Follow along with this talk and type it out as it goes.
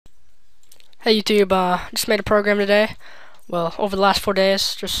Hey YouTube, just made a program today. Well, over the last 4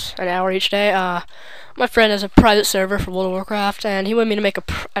 days, just an hour each day. My friend has a private server for World of Warcraft, and he wanted me to make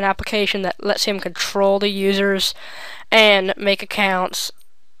an application that lets him control the users and make accounts,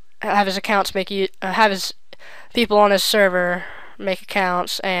 have his accounts have his people on his server make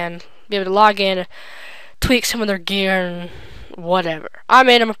accounts and be able to log in, tweak some of their gear and whatever. I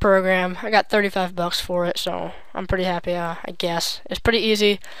made him a program. I got 35 bucks for it, so I'm pretty happy. I guess it's pretty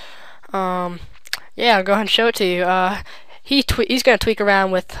easy. Um, yeah, I'll go ahead and show it to you. He's gonna tweak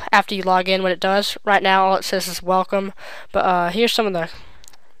around with after you log in what it does. Right now, all it says is welcome. But here's some of the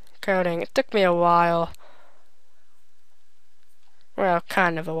coding. It took me a while. Well,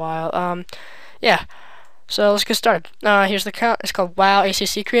 kind of a while. Yeah. So let's get started. Here's the account. It's called WoW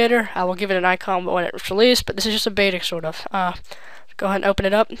ACC Creator. I will give it an icon when it's released, but this is just a beta sort of. Go ahead and open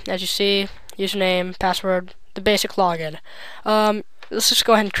it up. As you see, username, password, the basic login. Let's just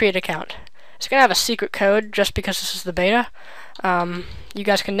go ahead and create an account. It's gonna have a secret code just because this is the beta. You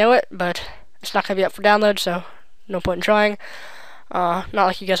guys can know it, but it's not gonna be up for download, so no point in trying. Not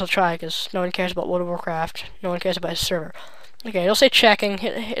like you guys will try, because no one cares about World of Warcraft. No one cares about his server. Okay, it'll say checking.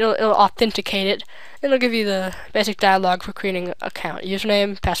 It'll authenticate it. It'll give you the basic dialogue for creating an account.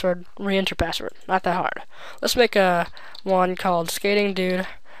 Username, password, re-enter password. Not that hard. Let's make a one called Skating Dude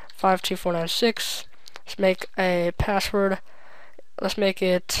 52496. Let's make a password. Let's make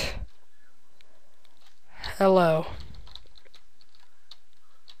it hello.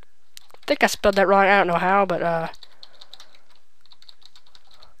 I think I spelled that wrong. I don't know how, but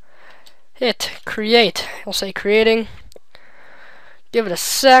hit create. It'll say creating. Give it a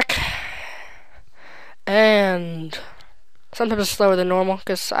sec. And sometimes it's slower than normal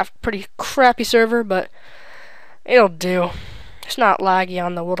because I have a pretty crappy server, but it'll do. It's not laggy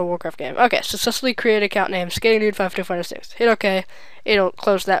on the World of Warcraft game. Okay, successfully create account name Skating Dude 52496. Hit OK. It'll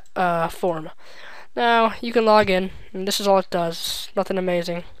close that form. Now you can log in, and this is all it does. Nothing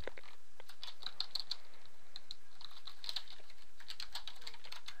amazing.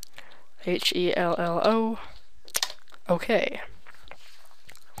 HELLO. Okay.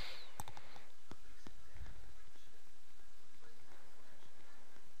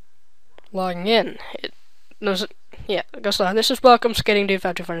 Logging in. It knows it. Yeah, go slow. This is welcome Skating Dude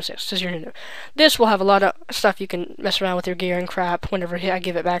 52496. This is your new. This will have a lot of stuff you can mess around with your gear and crap whenever I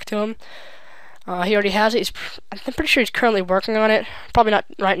give it back to him. He already has it. I'm pretty sure he's currently working on it. Probably not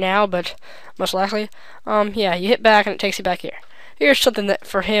right now, but most likely. Yeah, you hit back and it takes you back here. Here's something that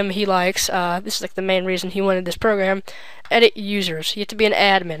for him he likes. This is like the main reason he wanted this program. Edit users. You have to be an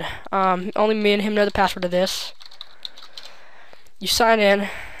admin. Only me and him know the password to this. You sign in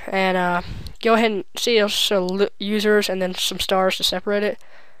and go ahead and see it'll show users and then some stars to separate it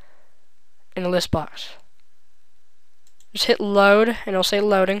in the list box. Just hit load and it'll say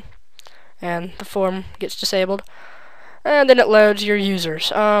loading, and the form gets disabled, and then it loads your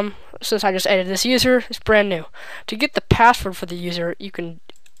users. Since I just added this user, it's brand new. To get the password for the user, you can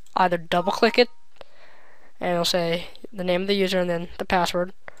either double click it and it'll say the name of the user and then the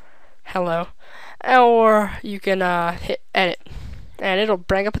password, hello, or you can hit edit, and it'll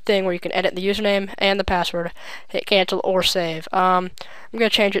bring up a thing where you can edit the username and the password, hit cancel or save. I'm gonna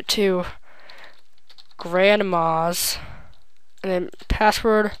change it to grandma's and then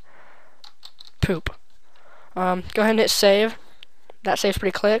password poop. Go ahead and hit save. That saves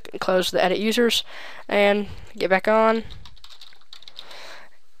pretty quick. Close the edit users and get back on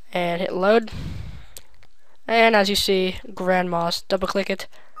and hit load. And as you see, grandma's, double click it.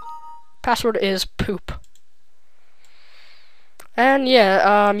 Password is poop. And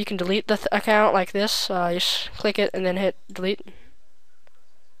yeah, you can delete the account like this. Just click it and then hit delete.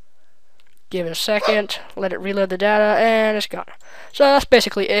 Give it a second, let it reload the data, and it's gone. So that's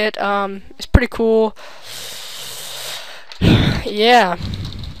basically it. It's pretty cool. Yeah.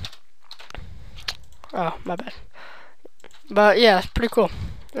 Oh, my bad. But yeah, it's pretty cool.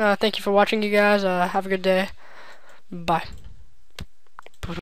 Thank you for watching, you guys. Have a good day. Bye.